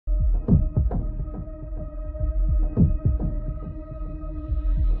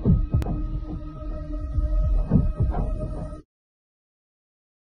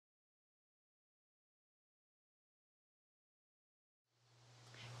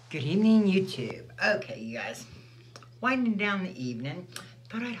Good evening, YouTube. Okay, you guys, winding down the evening,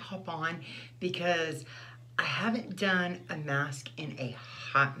 thought I'd hop on because I haven't done a mask in a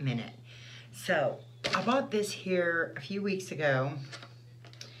hot minute. So I bought this here a few weeks ago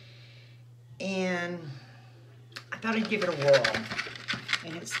and I thought I'd give it a whirl.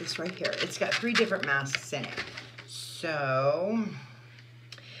 And it's this right here. It's got 3 different masks in it. So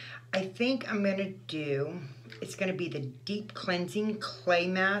I think I'm gonna do, it's gonna be the deep cleansing clay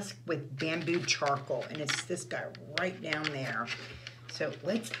mask with bamboo charcoal, and it's this guy right down there. So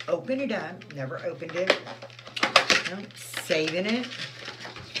let's open it up. Never opened it. I'm saving it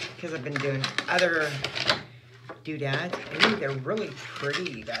because I've been doing other doodads. Ooh, they're really pretty,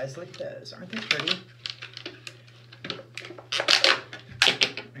 you guys. Look at those. Aren't they pretty?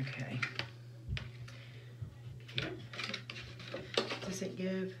 Okay. Does it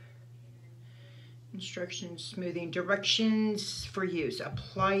give instructions? Smoothing directions for use: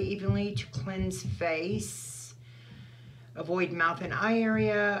 apply evenly to cleanse face, avoid mouth and eye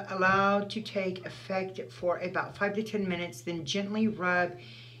area, allowed to take effect for about 5 to 10 minutes, then gently rub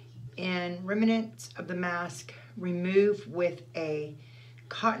in remnants of the mask, remove with a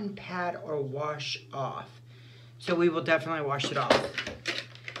cotton pad or wash off. So we will definitely wash it off,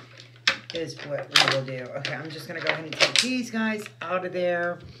 is what we will do. Okay, I'm just gonna go ahead and take these guys out of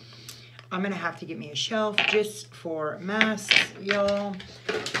there. I'm gonna have to get me a shelf just for masks, y'all.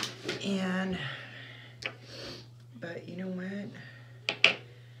 But you know what?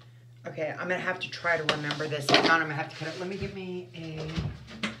 Okay, I'm gonna have to try to remember this. If not, I'm gonna have to cut it. Let me get me a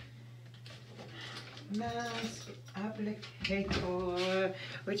mask applicator,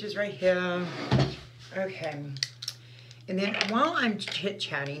 which is right here. Okay. And then while I'm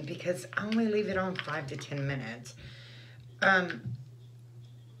chit-chatting, because I only leave it on 5 to 10 minutes,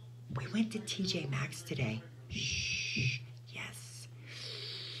 we went to TJ Maxx today. Shh, yes.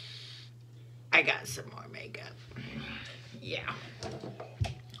 I got some more makeup. Yeah.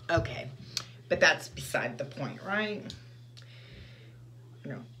 Okay, but that's beside the point, right?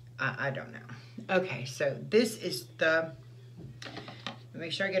 No, I don't know. Okay, so this is the,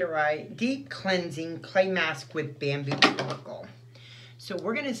 make sure I get it right, deep cleansing clay mask with bamboo charcoal. So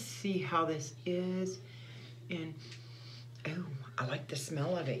we're gonna see how this is. And oh, I like the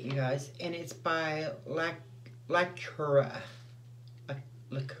smell of it, you guys. And it's by Lacura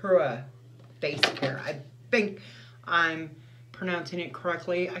Face Care. I think I'm pronouncing it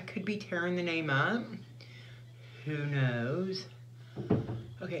correctly. I could be tearing the name up. Who knows?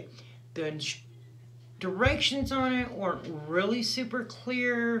 Okay, the directions on it weren't really super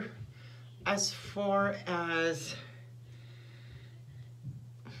clear as far as,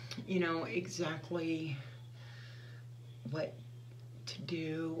 you know, exactly what to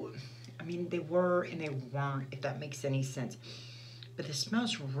do. I mean, they were and they weren't, if that makes any sense. But the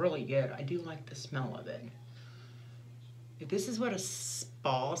smell's really good. I do like the smell of it. If this is what a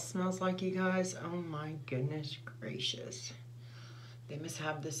spa smells like, you guys, oh my goodness gracious. They must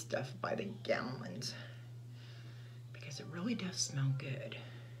have this stuff by the gallons, because it really does smell good.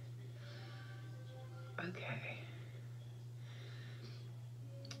 Okay.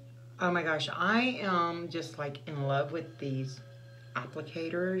 Oh my gosh, I am just like in love with these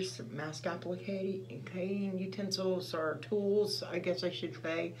applicators, mask applicating utensils or tools, I guess I should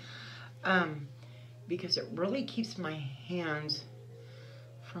say, because it really keeps my hands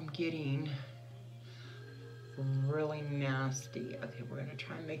from getting really nasty. Okay, we're gonna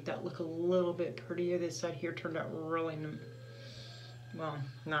try and make that look a little bit prettier. This side here turned out really, well,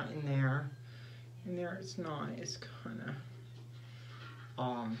 not in there. In there it's not, it's kind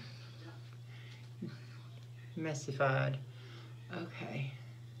of messified. Okay.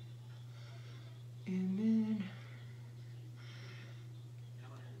 And then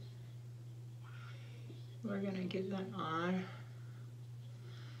we're gonna get that on.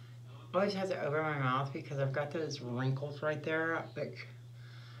 I always have to open my mouth because I've got those wrinkles right there, but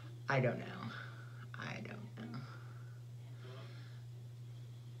I don't know. I don't know.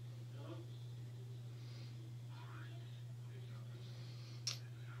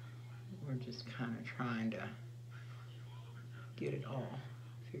 We're just kind of trying to get it all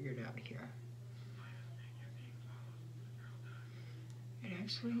figured out here. It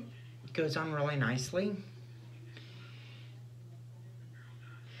actually goes on really nicely.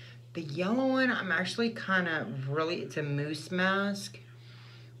 The yellow one, I'm actually kind of really, it's a mousse mask,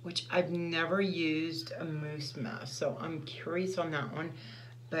 which I've never used a mousse mask, so I'm curious on that one.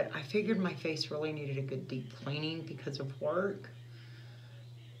 But I figured my face really needed a good deep cleaning because of work.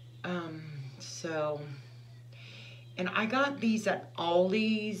 So And I got these at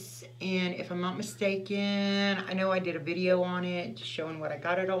Aldi's, and if I'm not mistaken, I know I did a video on it just showing what I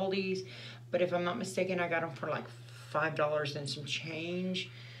got at Aldi's, but if I'm not mistaken, I got them for like $5 and some change.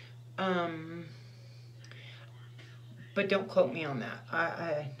 But don't quote me on that.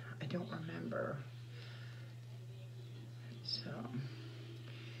 I don't remember. So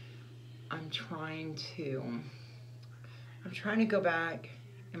I'm trying to go back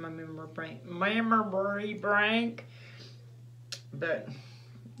in my memory bank. But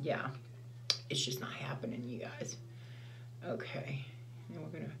yeah, it's just not happening, you guys. Okay, and we're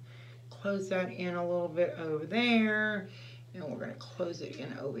gonna close that in a little bit over there, and we're gonna close it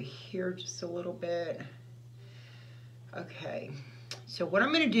in over here just a little bit. Okay, so what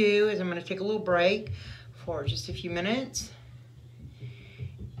I'm gonna do is I'm gonna take a little break for just a few minutes,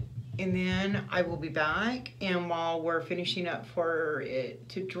 and then I will be back. And while we're finishing up for it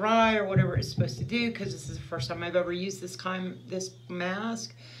to dry or whatever it's supposed to do, because this is the first time I've ever used this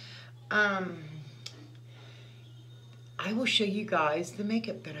mask, I will show you guys the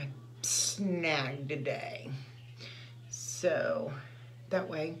makeup that I snagged today. So that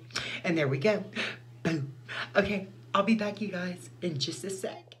way, and there we go. Boom. Okay, I'll be back, you guys, in just a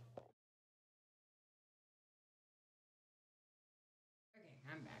sec.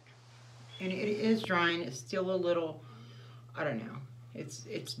 And it is drying. It's still a little, I don't know.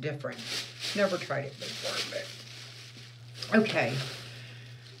 It's different. Never tried it before, but okay.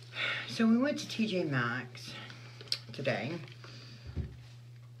 So we went to TJ Maxx today,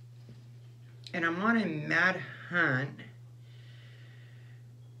 and I'm on a mad hunt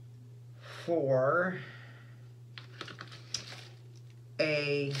for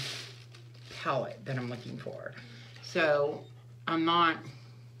a palette that I'm looking for. So I'm not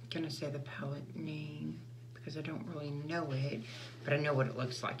gonna say the palette name because I don't really know it, but I know what it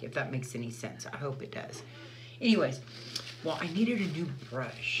looks like, if that makes any sense. I hope it does. Anyways, well, I needed a new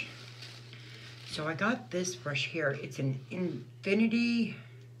brush. So I got this brush here. It's an Infinity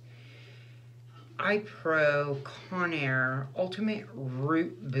Eye Pro Conair Ultimate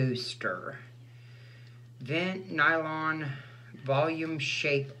Root Booster Vent Nylon Volume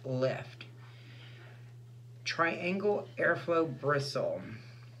Shape Lift Triangle Airflow Bristle.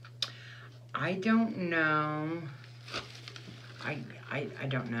 I don't know. I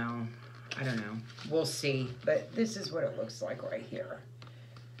don't know. I don't know. We'll see. But this is what it looks like right here.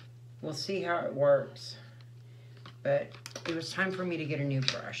 We'll see how it works. But it was time for me to get a new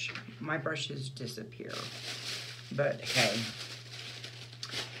brush. My brushes disappear. But hey.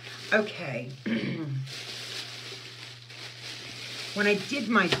 Okay. When I did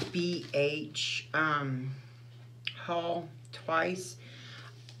my BH haul twice,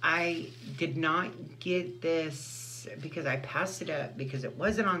 I did not get this because I passed it up because it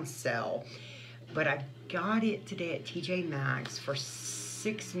wasn't on sale. But I got it today at TJ Maxx for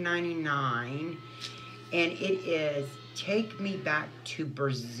 $6.99, and it is Take Me Back to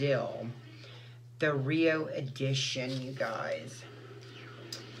Brazil, the Rio edition, you guys.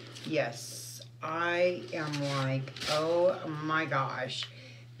 Yes, I am like, oh my gosh,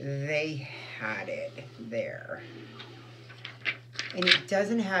 they had it there. And it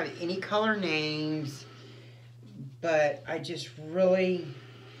doesn't have any color names, but I just really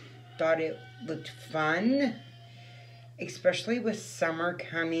thought it looked fun, especially with summer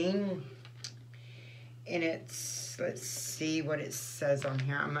coming. And it's, let's see what it says on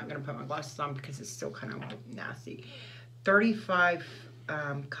here. I'm not going to put my glasses on because it's still kind of nasty. 35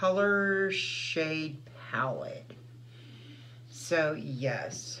 color shade palette. So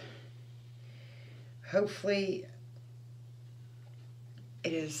yes, hopefully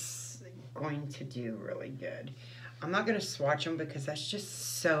it is going to do really good. I'm not going to swatch them because that's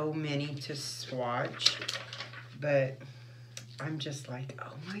just so many to swatch. But I'm just like,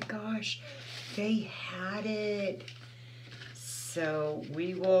 oh my gosh, they had it. So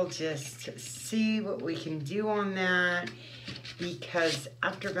we will just see what we can do on that. Because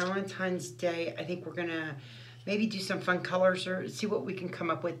after Valentine's Day, I think we're going to maybe do some fun colors or see what we can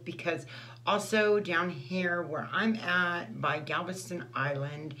come up with. Because also down here where I'm at by Galveston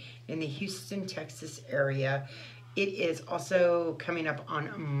Island in the Houston, Texas area, it is also coming up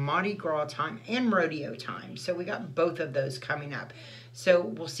on Mardi Gras time and rodeo time. So we got both of those coming up. So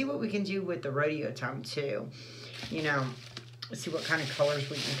we'll see what we can do with the rodeo time too. You know, see what kind of colors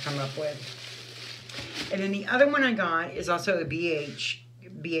we can come up with. And then the other one I got is also a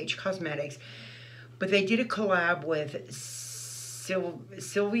BH Cosmetics. But they did a collab with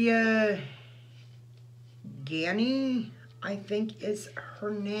Sylvia Ganny, I think is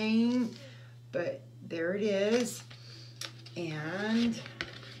her name. But there it is. And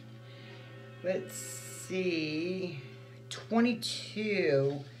let's see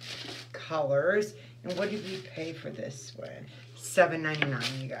 22 colors. And what did we pay for this one?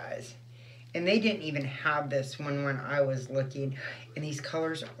 $7.99, you guys. And they didn't even have this one when I was looking. And these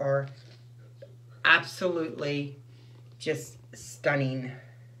colors are absolutely just stunning.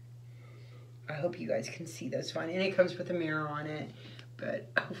 I hope you guys can see those fine. And it comes with a mirror on it. But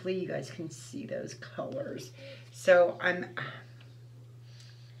hopefully you guys can see those colors. So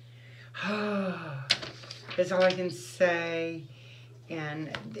that's all I can say.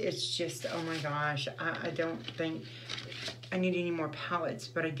 And it's just, oh my gosh, I don't think I need any more palettes,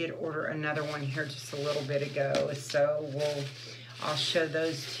 but I did order another one here just a little bit ago. So I'll show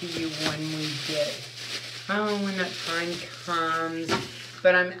those to you when that time comes.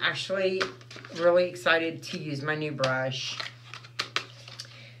 But I'm actually really excited to use my new brush.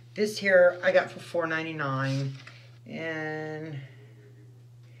 This here I got for $4.99, and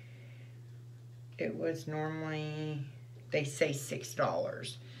it was normally, they say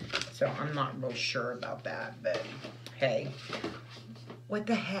 $6. So I'm not real sure about that, but hey, what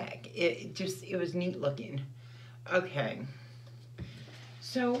the heck? It was neat looking. Okay.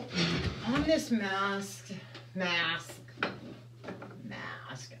 So on this mask,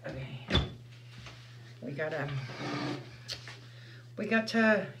 okay. We got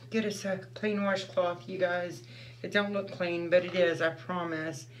to get us a clean washcloth, you guys. It don't look clean, but it is, I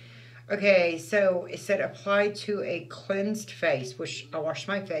promise. Okay, so it said apply to a cleansed face, which I washed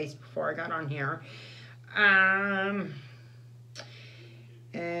my face before I got on here. And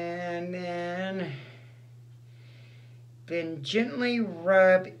then gently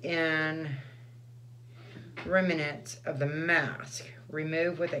rub in remnants of the mask.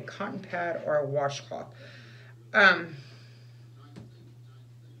 Remove with a cotton pad or a washcloth.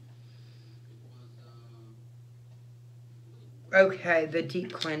 Okay, the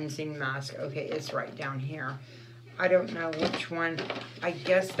deep cleansing mask. Okay, it's right down here. I don't know which one. I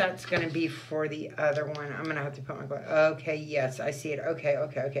guess that's going to be for the other one. I'm going to have to put my glasses. Okay, yes, I see it.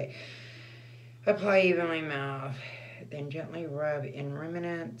 Okay. Apply evenly mouth. Then gently rub in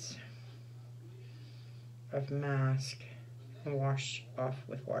remnants of mask and wash off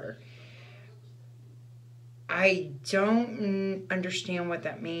with water. I don't understand what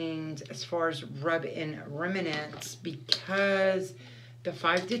that means as far as rub in remnants, because the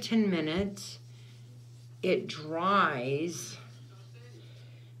 5 to 10 minutes it dries.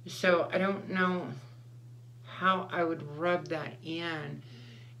 So I don't know how I would rub that in.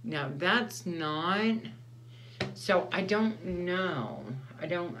 Now that's not, so I don't know. I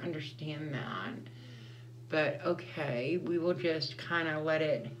don't understand that. But okay, we will just kind of let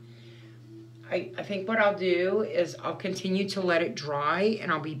it, I think what I'll do is I'll continue to let it dry,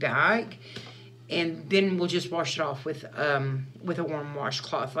 and I'll be back, and then we'll just wash it off with a warm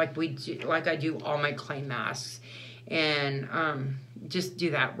washcloth, like I do all my clay masks, and just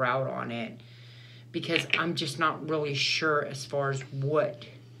do that route on it, because I'm just not really sure as far as what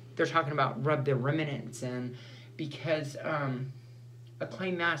they're talking about. Rub the remnants in, because a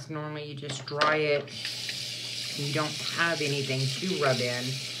clay mask normally you just dry it, and you don't have anything to rub in.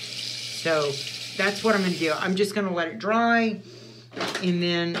 So that's what I'm going to do. I'm just going to let it dry, and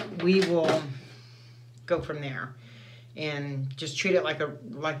then we will go from there, and just treat it like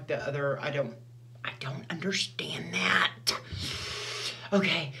the other. I don't understand that.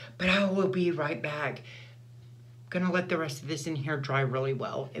 Okay, but I will be right back. Gonna let the rest of this in here dry really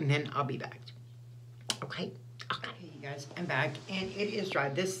well, and then I'll be back. Okay, you guys, I'm back, and it is dry.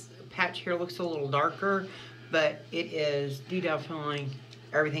 This patch here looks a little darker, but it is definitely,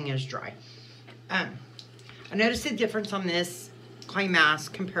 everything is dry. I noticed the difference on this clay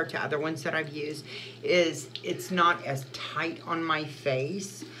mask compared to other ones that I've used is it's not as tight on my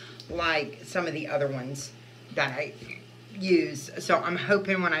face like some of the other ones that I use. So I'm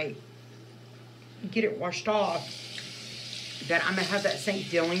hoping when I get it washed off that I'm gonna have that same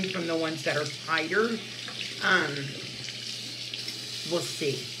feeling from the ones that are tighter. We'll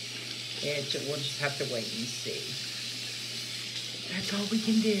see. We'll just have to wait and see. That's all we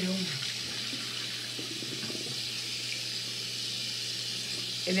can do.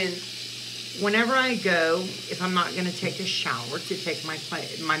 And then whenever I go, if I'm not going to take a shower to take my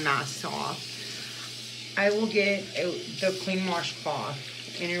mask off, I will get the clean washcloth,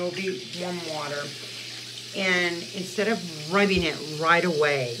 and it will be warm water. And instead of rubbing it right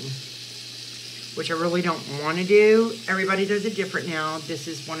away, which I really don't want to do, everybody does it different now. This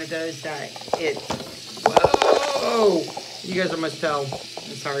is one of those that whoa! You guys almost fell.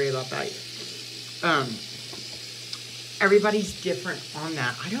 I'm sorry about that. Everybody's different on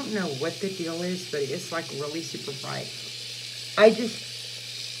that. I don't know what the deal is, but it's like really super bright. I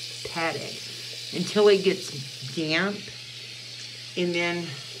just pat it. until it gets damp, and then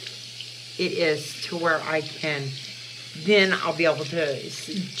it is to where I can, then I'll be able to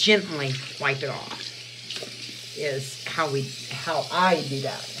gently wipe it off, is how I do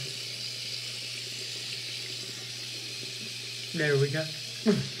that. There we go.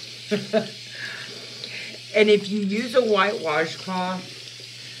 And if you use a white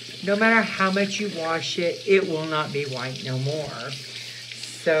washcloth, no matter how much you wash it, it will not be white no more.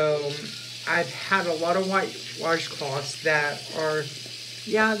 So I've had a lot of white washcloths that are,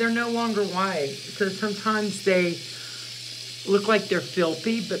 yeah, they're no longer white. Because sometimes they look like they're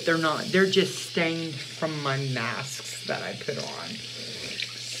filthy, but they're not. They're just stained from my masks that I put on.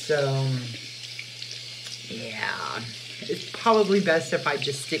 So, yeah. It's probably best if I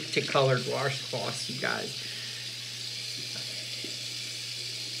just stick to colored washcloths, you guys.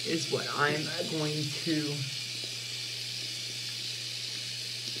 Is what I'm going to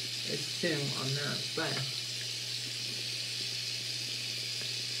assume on that.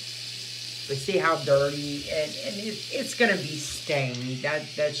 But see how dirty, and it's going to be stained.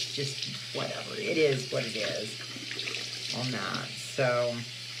 That's just whatever. It is what it is on that. So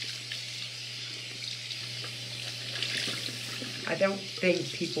I don't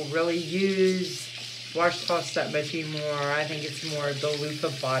think people really use washcloths that much anymore. I think it's more the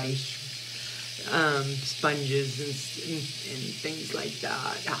loofah body sponges and things like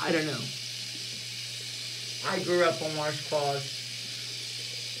that. I don't know. I grew up on washcloths.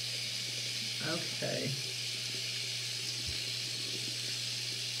 Okay.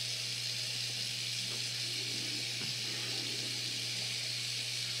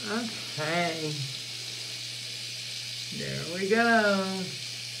 Okay. There we go.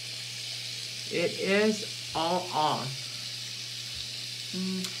 It is all off.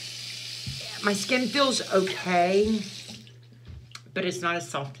 My skin feels okay, but it's not as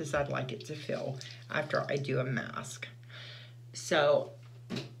soft as I'd like it to feel after I do a mask. So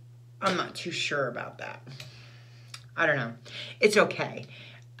I'm not too sure about that. I don't know. It's okay.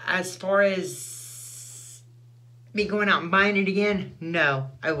 As far as me going out and buying it again, no,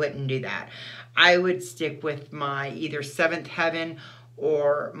 I wouldn't do that. I would stick with my either Seventh Heaven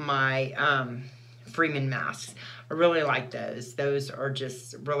or my Freeman masks. I really like those. Those are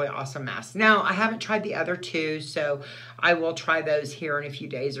just really awesome masks. Now, I haven't tried the other two, so I will try those here in a few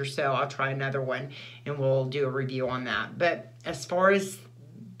days or so. I'll try another one, and we'll do a review on that. But as far as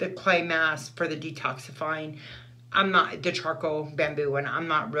the clay mask for the detoxifying, I'm not, the charcoal bamboo one, I'm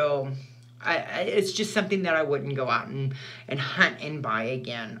not real, it's just something that I wouldn't go out and hunt and buy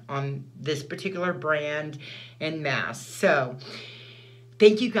again on this particular brand and mask. So,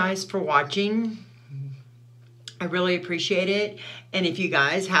 thank you guys for watching. I really appreciate it. And if you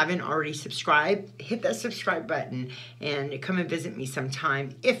guys haven't already subscribed, hit that subscribe button and come and visit me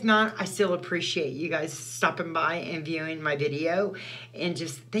sometime. If not, I still appreciate you guys stopping by and viewing my video. And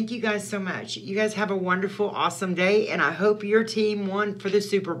just thank you guys so much. You guys have a wonderful, awesome day. And I hope your team won for the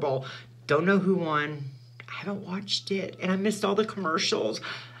Super Bowl. Don't know who won. I haven't watched it. And I missed all the commercials.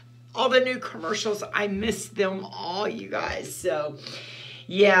 All the new commercials. I missed them all, you guys. So,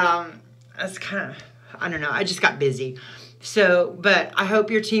 yeah, that's kind of, I don't know. I just got busy. So, but I hope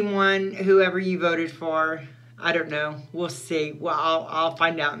your team won, whoever you voted for. I don't know. We'll see. Well, I'll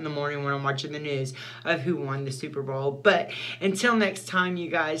find out in the morning when I'm watching the news of who won the Super Bowl. But until next time, you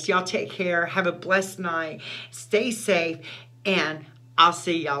guys, y'all take care. Have a blessed night. Stay safe. And I'll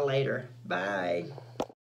see y'all later. Bye.